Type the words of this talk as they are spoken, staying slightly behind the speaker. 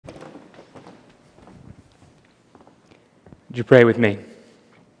Would you pray with me?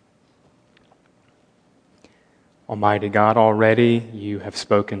 Almighty God, already you have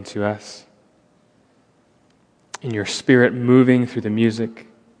spoken to us. In your Spirit moving through the music,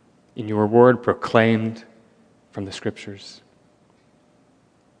 in your word proclaimed from the Scriptures.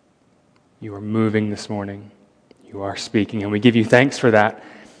 You are moving this morning. You are speaking, and we give you thanks for that.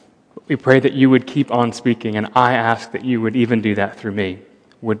 We pray that you would keep on speaking, and I ask that you would even do that through me.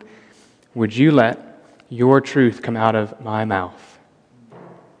 Would you let your truth come out of my mouth?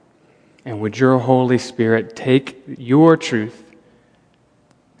 And would your Holy Spirit take your truth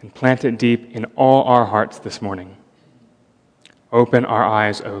and plant it deep in all our hearts this morning? Open our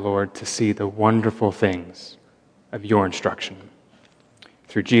eyes, O Lord, to see the wonderful things of your instruction.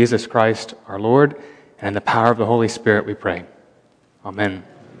 Through Jesus Christ, our Lord, and in the power of the Holy Spirit we pray. Amen.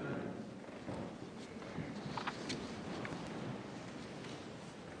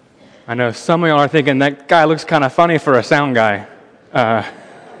 I know some of y'all are thinking, that guy looks kind of funny for a sound guy. But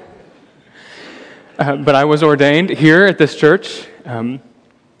I was ordained here at this church and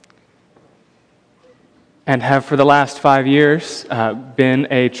have for the last 5 years been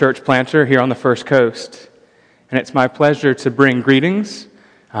a church planter here on the First Coast. And it's my pleasure to bring greetings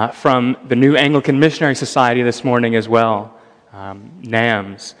from the New Anglican Missionary Society this morning as well.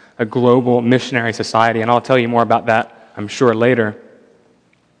 NAMS, a global missionary society, and I'll tell you more about that, I'm sure, later.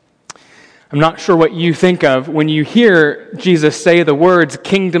 I'm not sure what you think of when you hear Jesus say the words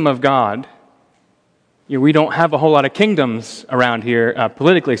kingdom of God. We don't have a whole lot of kingdoms around here,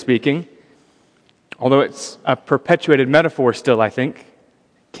 politically speaking, although it's a perpetuated metaphor still, I think.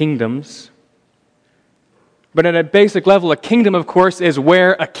 Kingdoms. But at a basic level, a kingdom, of course, is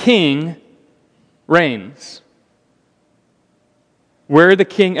where a king reigns. Where the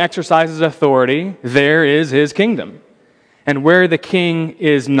king exercises authority, there is his kingdom. And where the king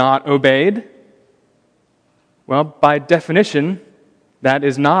is not obeyed, well, by definition, that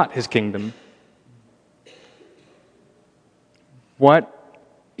is not his kingdom. What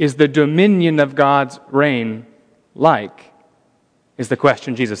is the dominion of God's reign like? Is the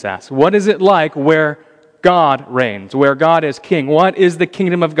question Jesus asks. What is it like where God reigns, where God is king? What is the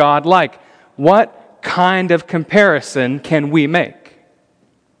kingdom of God like? What kind of comparison can we make?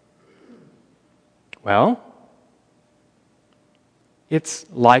 Well, it's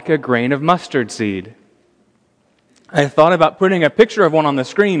like a grain of mustard seed. I thought about putting a picture of one on the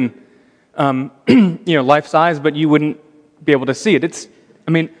screen, life-size, but you wouldn't be able to see it. It's,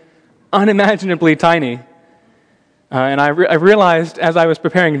 unimaginably tiny. And I realized as I was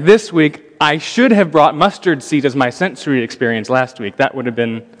preparing this week, I should have brought mustard seed as my sensory experience last week. That would have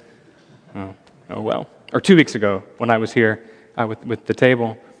been, or 2 weeks ago when I was here with the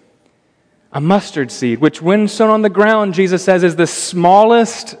table. A mustard seed, which when sown on the ground, Jesus says, is the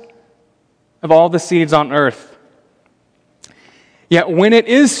smallest of all the seeds on earth. Yet when it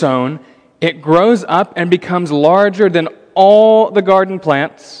is sown, it grows up and becomes larger than all the garden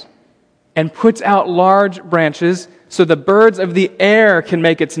plants and puts out large branches so the birds of the air can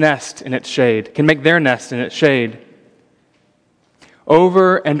make its nest in its shade, can make their nest in its shade.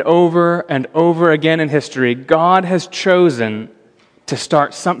 Over and over and over again in history, God has chosen to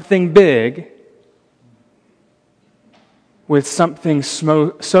start something big with something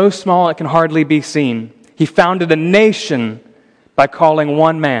so small it can hardly be seen. He founded a nation by calling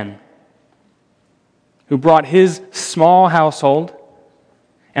one man who brought his small household,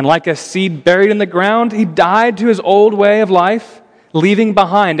 and like a seed buried in the ground, he died to his old way of life, leaving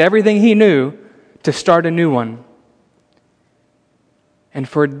behind everything he knew to start a new one. And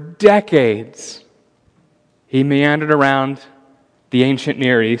for decades, he meandered around the ancient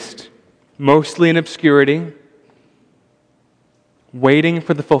Near East, mostly in obscurity, waiting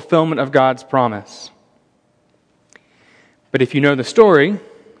for the fulfillment of God's promise. But if you know the story,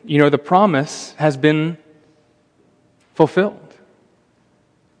 you know the promise has been fulfilled.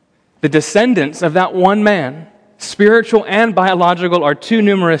 The descendants of that one man, spiritual and biological, are too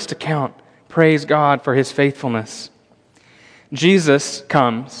numerous to count. Praise God for his faithfulness. Jesus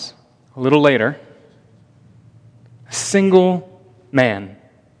comes a little later, a single man,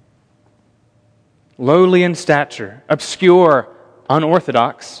 lowly in stature, obscure,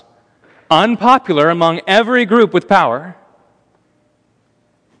 unorthodox, unpopular among every group with power.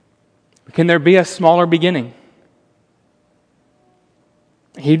 Can there be a smaller beginning?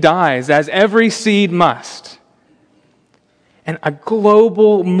 He dies, as every seed must. And a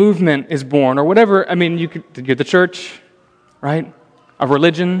global movement is born, or whatever. You could get the church, right? A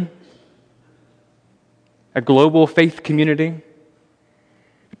religion, a global faith community.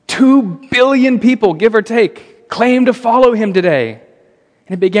 2 billion people, give or take, claim to follow him today.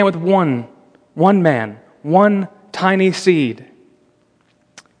 And it began with one man, one tiny seed.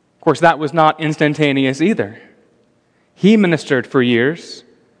 Of course, that was not instantaneous either. He ministered for years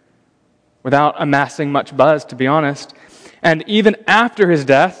without amassing much buzz, to be honest. And even after his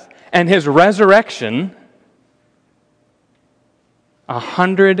death and his resurrection,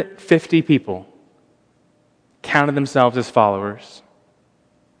 150 people counted themselves as followers.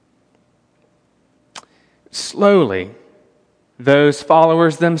 Slowly, those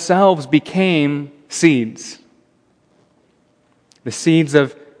followers themselves became seeds. The seeds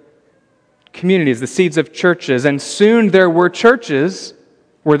of communities, the seeds of churches, and soon there were churches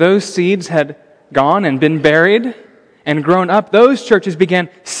where those seeds had gone and been buried and grown up. Those churches began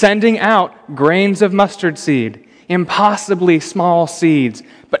sending out grains of mustard seed, impossibly small seeds,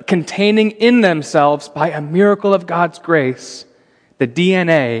 but containing in themselves, by a miracle of God's grace, the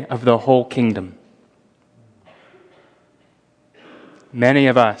DNA of the whole kingdom. Many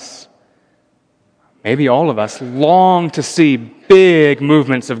of us, maybe all of us, long to see big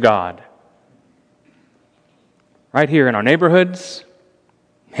movements of God. Right here in our neighborhoods,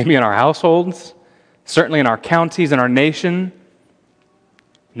 maybe in our households, certainly in our counties, in our nation,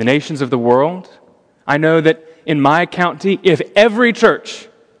 in the nations of the world. I know that in my county, if every church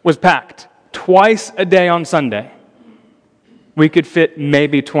was packed twice a day on Sunday, we could fit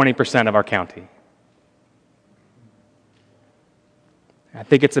maybe 20% of our county. I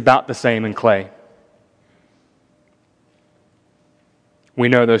think it's about the same in Clay. We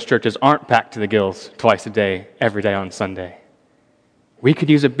know those churches aren't packed to the gills twice a day, every day on Sunday. We could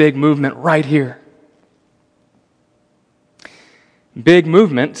use a big movement right here. Big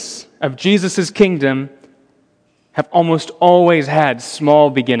movements of Jesus' kingdom have almost always had small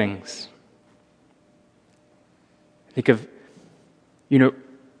beginnings. Think of,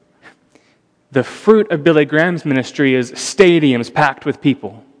 the fruit of Billy Graham's ministry is stadiums packed with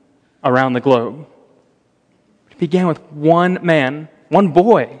people around the globe. It began with one man, one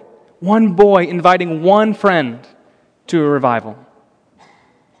boy inviting one friend to a revival.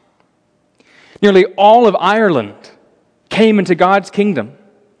 Nearly all of Ireland came into God's kingdom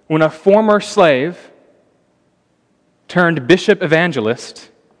when a former slave turned bishop evangelist,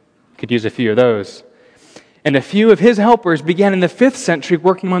 could use a few of those, and a few of his helpers began in the 5th century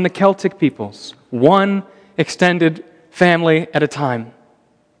working among the Celtic peoples, one extended family at a time.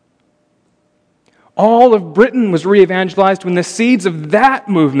 All of Britain was re-evangelized when the seeds of that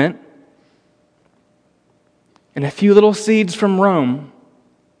movement and a few little seeds from Rome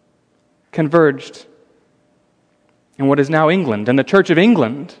converged in what is now England, and the Church of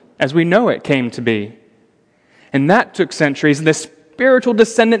England, as we know it, came to be. And that took centuries, and the spiritual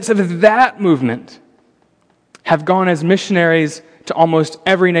descendants of that movement have gone as missionaries to almost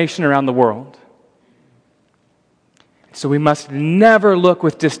every nation around the world. So we must never look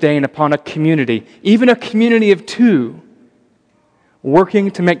with disdain upon a community, even a community of 2,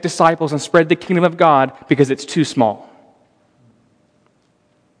 working to make disciples and spread the kingdom of God because it's too small.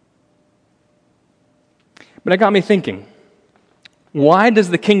 But it got me thinking, why does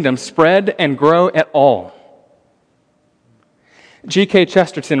the kingdom spread and grow at all? G.K.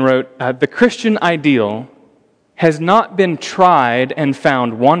 Chesterton wrote, "The Christian ideal has not been tried and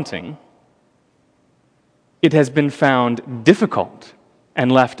found wanting. It has been found difficult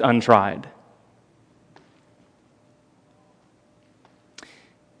and left untried."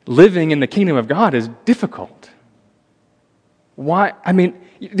 Living in the kingdom of God is difficult. Why? I mean,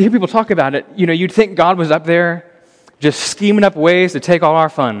 you hear people talk about it. You'd think God was up there just scheming up ways to take all our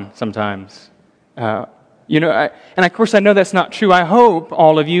fun sometimes. And of course I know that's not true. I hope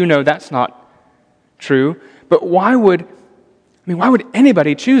all of you know that's not true. But why would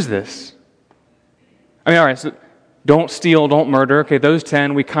anybody choose this? All right, so don't steal, don't murder. Okay, those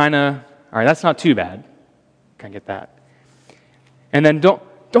 10, all right, that's not too bad. Kind of get that. And then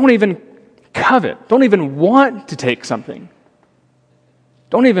don't even covet. Don't even want to take something.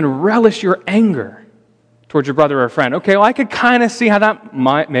 Don't even relish your anger towards your brother or friend. Okay, well, I could kind of see how that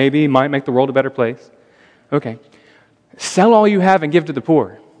might make the world a better place. Okay. Sell all you have and give to the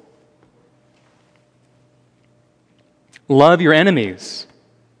poor. Love your enemies.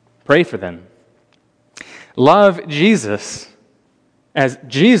 Pray for them. Love Jesus as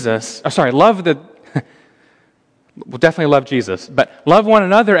Jesus, we'll definitely love Jesus, but love one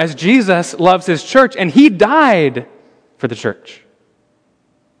another as Jesus loves his church, and he died for the church.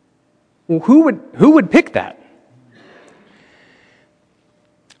 Well, who would pick that?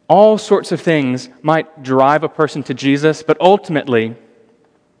 All sorts of things might drive a person to Jesus, but ultimately,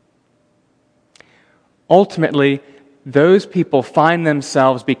 those people find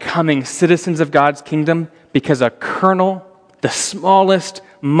themselves becoming citizens of God's kingdom because a kernel, the smallest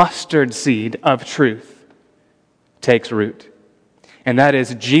mustard seed of truth, takes root. And that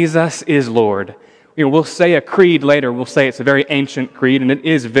is, Jesus is Lord. We'll say a creed later. We'll say it's a very ancient creed, and it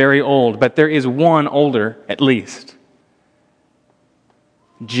is very old, but there is one older, at least.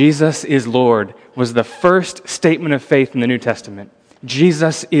 Jesus is Lord was the first statement of faith in the New Testament.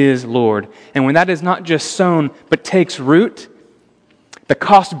 Jesus is Lord. And when that is not just sown, but takes root, the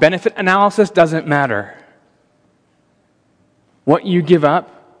cost-benefit analysis doesn't matter. What you give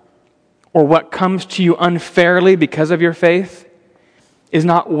up, or what comes to you unfairly because of your faith, is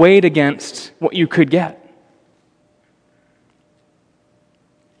not weighed against what you could get.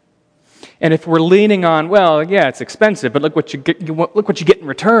 And if we're leaning on, well, yeah, it's expensive, but look what you get in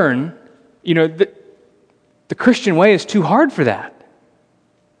return, the Christian way is too hard for that.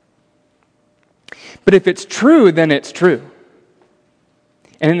 But if it's true, then it's true.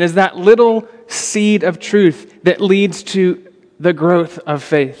 And it is that little seed of truth that leads to the growth of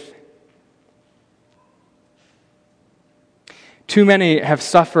faith. Too many have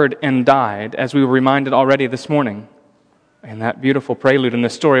suffered and died, as we were reminded already this morning, and that beautiful prelude and the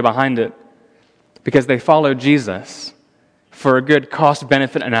story behind it, because they followed Jesus for a good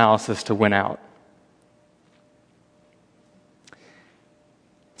cost-benefit analysis to win out.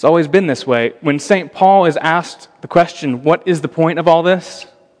 It's always been this way. When St. Paul is asked the question, what is the point of all this?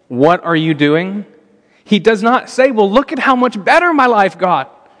 What are you doing? He does not say, well, look at how much better my life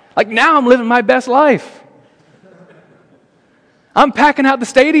got. Like now I'm living my best life. I'm packing out the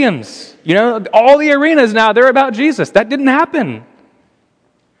stadiums. All the arenas now, they're about Jesus. That didn't happen.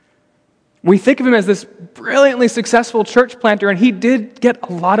 We think of him as this brilliantly successful church planter, and he did get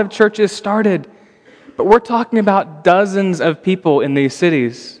a lot of churches started. But we're talking about dozens of people in these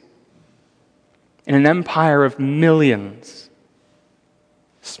cities in an empire of millions.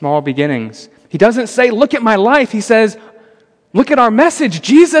 Small beginnings. He doesn't say, look at my life. He says, look at our message.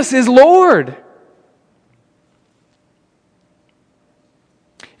 Jesus is Lord.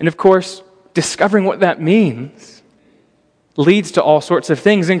 And of course, discovering what that means leads to all sorts of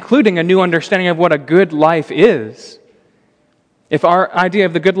things, including a new understanding of what a good life is. If our idea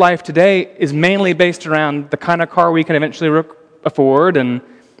of the good life today is mainly based around the kind of car we can eventually afford and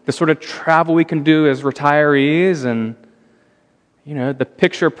the sort of travel we can do as retirees and, the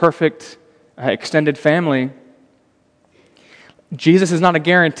picture-perfect extended family, Jesus is not a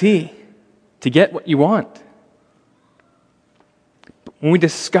guarantee to get what you want. But when we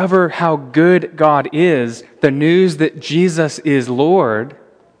discover how good God is, the news that Jesus is Lord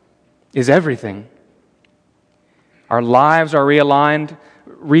is everything. Our lives are realigned,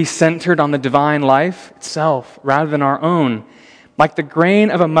 recentered on the divine life itself rather than our own. Like the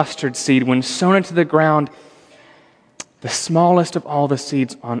grain of a mustard seed, when sown into the ground, the smallest of all the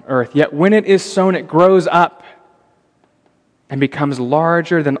seeds on earth. Yet when it is sown, it grows up and becomes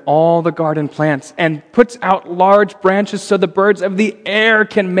larger than all the garden plants and puts out large branches so the birds of the air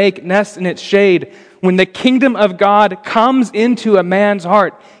can make nests in its shade. When the kingdom of God comes into a man's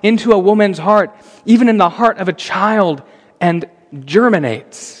heart, into a woman's heart, even in the heart of a child, and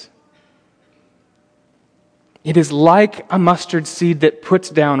germinates, it is like a mustard seed that puts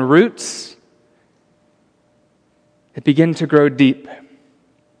down roots that begin to grow deep.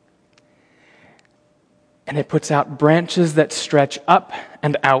 And it puts out branches that stretch up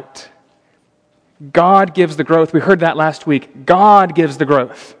and out. God gives the growth. We heard that last week. God gives the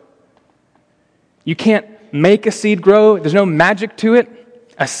growth. You can't make a seed grow. There's no magic to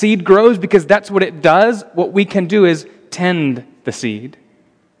it. A seed grows because that's what it does. What we can do is tend the seed.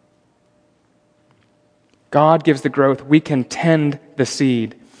 God gives the growth. We can tend the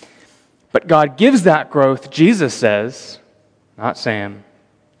seed. But God gives that growth, Jesus says, not Sam.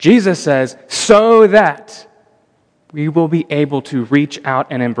 Jesus says, so that we will be able to reach out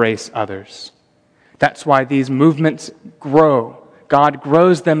and embrace others. That's why these movements grow. God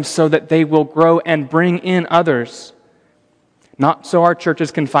grows them so that they will grow and bring in others. Not so our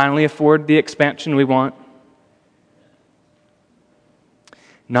churches can finally afford the expansion we want.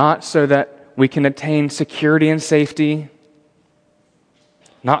 Not so that we can attain security and safety.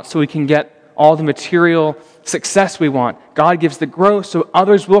 Not so we can get all the material success we want. God gives the growth so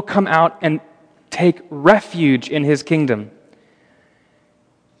others will come out and take refuge in His kingdom.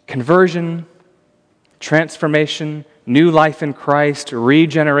 Conversion, transformation, new life in Christ,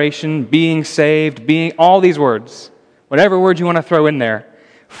 regeneration, being saved, being all these words, whatever words you want to throw in there,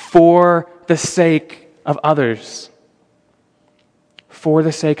 for the sake of others. For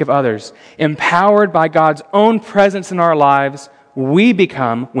the sake of others. Empowered by God's own presence in our lives, we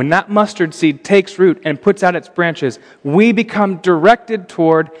become, when that mustard seed takes root and puts out its branches, we become directed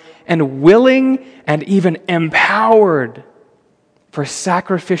toward and willing and even empowered for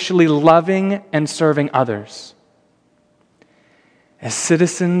sacrificially loving and serving others. As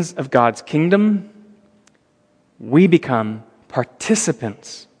citizens of God's kingdom, we become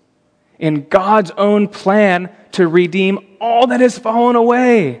participants in God's own plan to redeem all that has fallen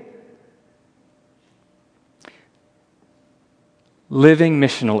away. Living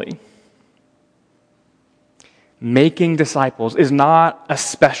missionally, making disciples, is not a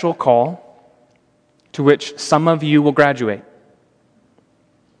special call to which some of you will graduate.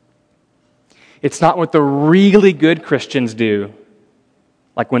 It's not what the really good Christians do,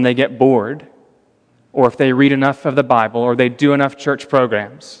 like when they get bored, or if they read enough of the Bible, or they do enough church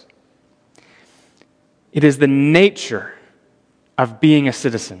programs. It is the nature of being a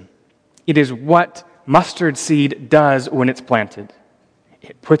citizen. It is what mustard seed does when it's planted.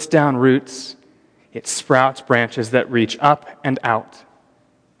 It puts down roots. It sprouts branches that reach up and out.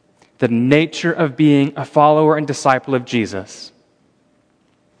 The nature of being a follower and disciple of Jesus,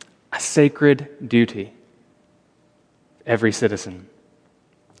 a sacred duty, every citizen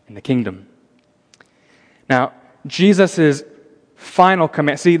in the kingdom. Now, Jesus' final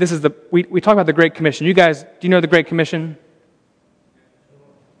command. See, this is we talk about the Great Commission. You guys, do you know the Great Commission?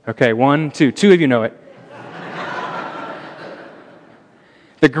 Okay, 1, 2. 2 of you know it.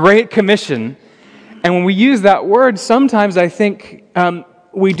 The Great Commission. And when we use that word, sometimes I think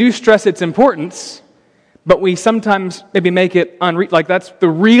we do stress its importance, but we sometimes maybe make it like that's the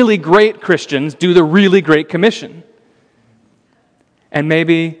really great Christians do the really Great Commission. And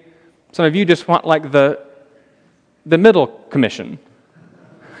maybe some of you just want like the middle commission,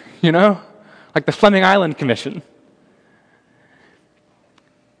 you know, like the Fleming Island Commission.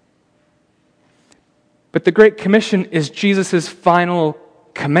 But the Great Commission is Jesus' final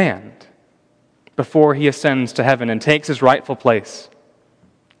command before he ascends to heaven and takes his rightful place.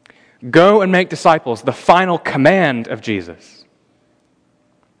 Go and make disciples, the final command of Jesus.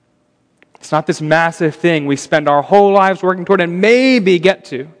 It's not this massive thing we spend our whole lives working toward and maybe get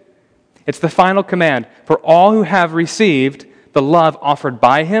to. It's the final command for all who have received the love offered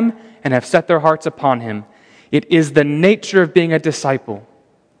by him and have set their hearts upon him. It is the nature of being a disciple.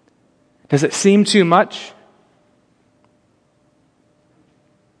 Does it seem too much?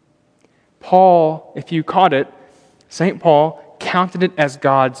 Paul, if you caught it, St. Paul counted it as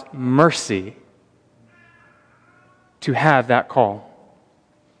God's mercy to have that call.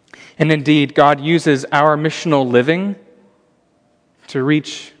 And indeed, God uses our missional living to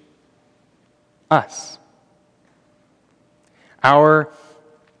reach us. Our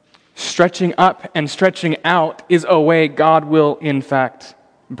stretching up and stretching out is a way God will, in fact,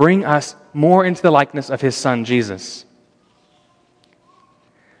 bring us more into the likeness of his Son, Jesus.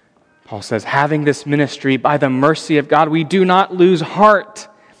 Paul says, having this ministry by the mercy of God, we do not lose heart,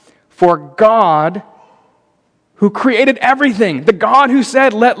 for God, who created everything, the God who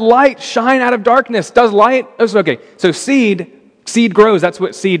said, let light shine out of darkness, does light, okay, so seed grows, that's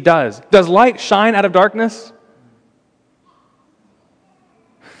what seed does. Does light shine out of darkness?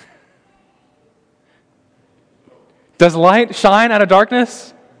 Does light shine out of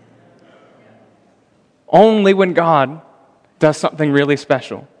darkness? Only when God does something really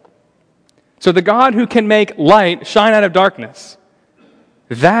special. So the God who can make light shine out of darkness,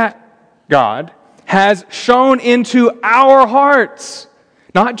 that God has shone into our hearts,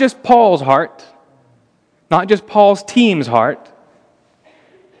 not just Paul's heart, not just Paul's team's heart,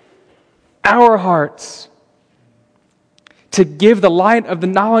 our hearts, to give the light of the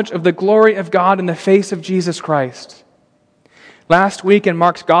knowledge of the glory of God in the face of Jesus Christ. Last week in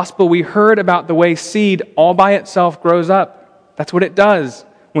Mark's Gospel, we heard about the way seed all by itself grows up. That's what it does.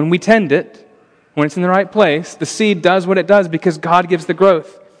 When we tend it, when it's in the right place, the seed does what it does because God gives the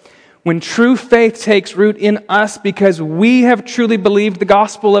growth. When true faith takes root in us because we have truly believed the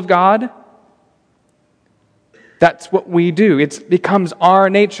gospel of God, that's what we do. It becomes our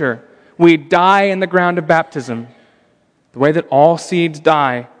nature. We die in the ground of baptism, the way that all seeds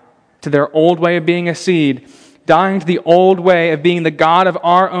die to their old way of being a seed, dying to the old way of being the God of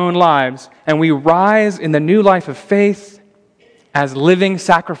our own lives, and we rise in the new life of faith as living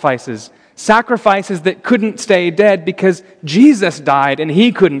sacrifices, sacrifices that couldn't stay dead because Jesus died and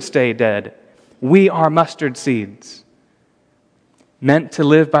he couldn't stay dead. We are mustard seeds, meant to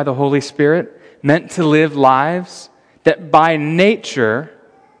live by the Holy Spirit, meant to live lives that by nature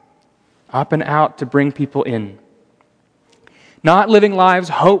up and out to bring people in. Not living lives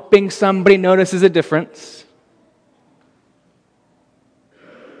hoping somebody notices a difference.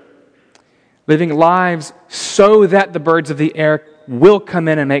 Living lives so that the birds of the air will come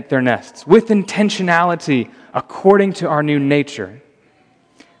in and make their nests with intentionality according to our new nature.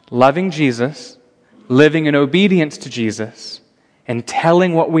 Loving Jesus, living in obedience to Jesus, and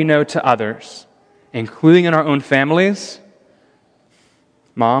telling what we know to others, including in our own families,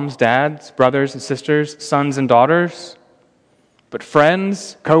 moms, dads, brothers and sisters, sons and daughters, but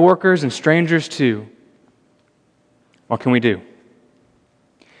friends, coworkers, and strangers too. What can we do?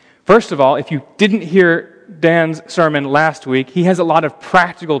 First of all, if you didn't hear Dan's sermon last week, he has a lot of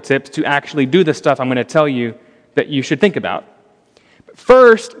practical tips to actually do the stuff I'm going to tell you that you should think about. But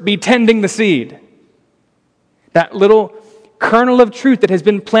first, be tending the seed. That little kernel of truth that has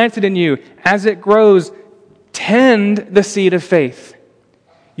been planted in you, as it grows, tend the seed of faith.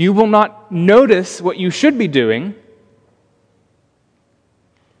 You will not notice what you should be doing,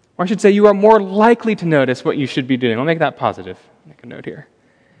 or I should say you are more likely to notice what you should be doing. I'll make that positive. Make a note here.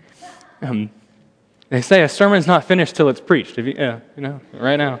 They say a sermon's not finished till it's preached.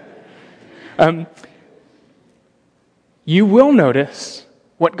 Right now. You will notice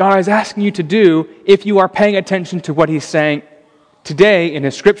what God is asking you to do if you are paying attention to what He's saying today in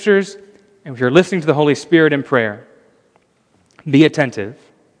His Scriptures, and if you're listening to the Holy Spirit in prayer. Be attentive.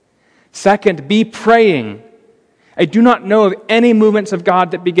 Second, be praying. I do not know of any movements of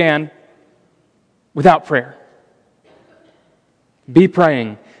God that began without prayer. Be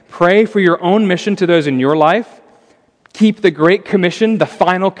praying. Pray for your own mission to those in your life. Keep the Great Commission, the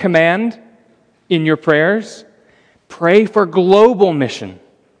final command, in your prayers. Pray for global mission.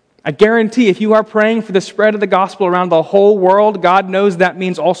 I guarantee if you are praying for the spread of the gospel around the whole world, God knows that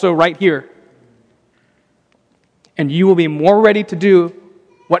means also right here. And you will be more ready to do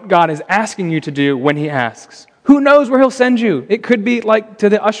what God is asking you to do when He asks. Who knows where He'll send you? It could be like to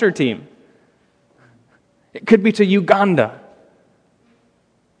the usher team. It could be to Uganda.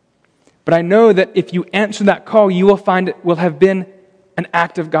 But I know that if you answer that call, you will find it will have been an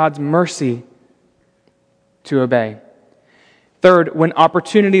act of God's mercy to obey. Third, when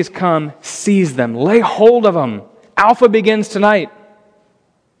opportunities come, seize them. Lay hold of them. Alpha begins tonight.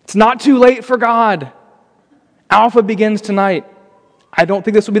 It's not too late for God. Alpha begins tonight. I don't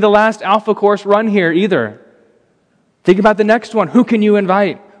think this will be the last Alpha course run here either. Think about the next one. Who can you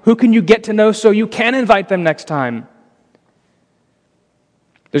invite? Who can you get to know so you can invite them next time?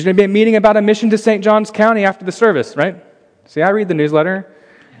 There's going to be a meeting about a mission to St. Johns County after the service, right? See, I read the newsletter.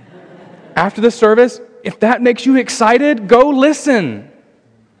 After the service, if that makes you excited, go listen.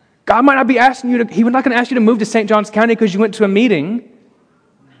 God might not be asking you to, He's not going to ask you to move to St. Johns County because you went to a meeting.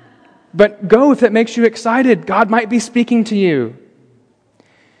 But go if that makes you excited. God might be speaking to you.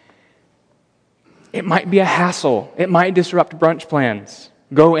 It might be a hassle. It might disrupt brunch plans.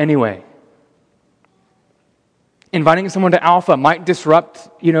 Go anyway. Inviting someone to Alpha might disrupt,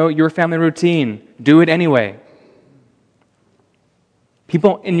 your family routine. Do it anyway.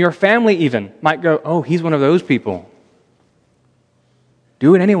 People in your family even might go, oh, he's one of those people.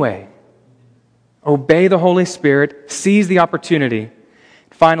 Do it anyway. Obey the Holy Spirit. Seize the opportunity.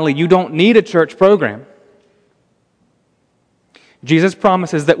 Finally, you don't need a church program. Jesus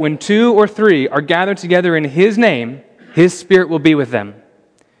promises that when 2 or 3 are gathered together in His name, His Spirit will be with them.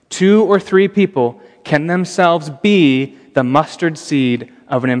 2 or 3 people can themselves be the mustard seed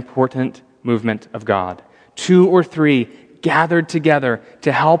of an important movement of God. 2 or 3 gathered together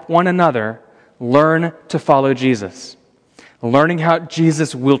to help one another learn to follow Jesus. Learning how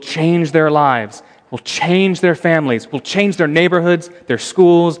Jesus will change their lives, will change their families, will change their neighborhoods, their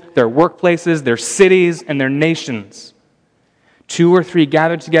schools, their workplaces, their cities, and their nations. 2 or 3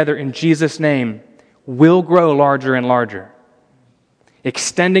 gathered together in Jesus' name will grow larger and larger,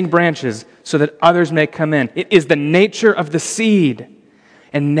 extending branches so that others may come in. It is the nature of the seed.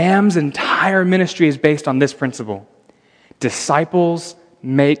 And NAM's entire ministry is based on this principle. Disciples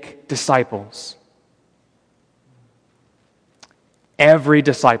make disciples. Every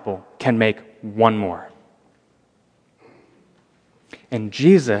disciple can make one more. And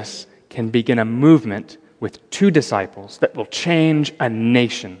Jesus can begin a movement with 2 disciples that will change a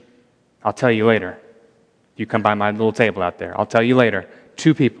nation. I'll tell you later. You come by my little table out there. I'll tell you later.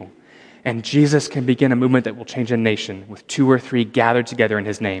 2 people. And Jesus can begin a movement that will change a nation with 2 or 3 gathered together in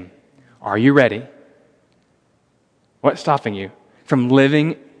His name. Are you ready? What's stopping you from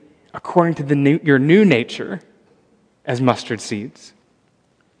living according to your new nature as mustard seeds?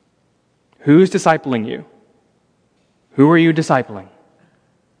 Who's discipling you? Who are you discipling?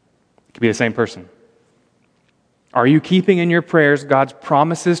 It could be the same person. Are you keeping in your prayers God's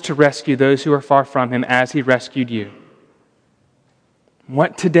promises to rescue those who are far from Him as He rescued you?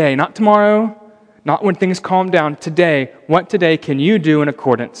 What today, not tomorrow, not when things calm down, today, what today can you do in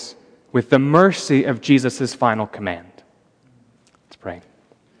accordance with the mercy of Jesus' final command? Let's pray.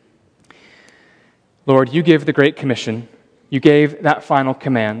 Lord, you give the Great Commission. You gave that final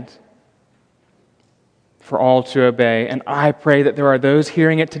command for all to obey. And I pray that there are those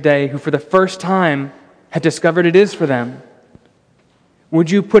hearing it today who for the first time have discovered it is for them. Would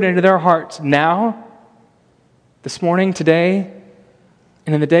you put into their hearts now, this morning, today,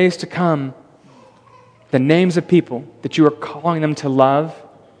 and in the days to come, the names of people that you are calling them to love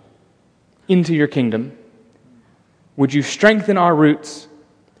into your kingdom? Would you strengthen our roots?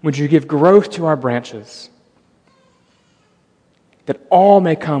 Would you give growth to our branches? That all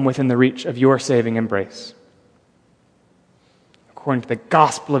may come within the reach of your saving embrace, according to the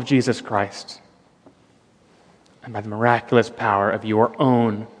gospel of Jesus Christ, and by the miraculous power of your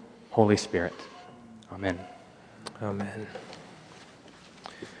own Holy Spirit. Amen. Amen.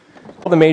 All the major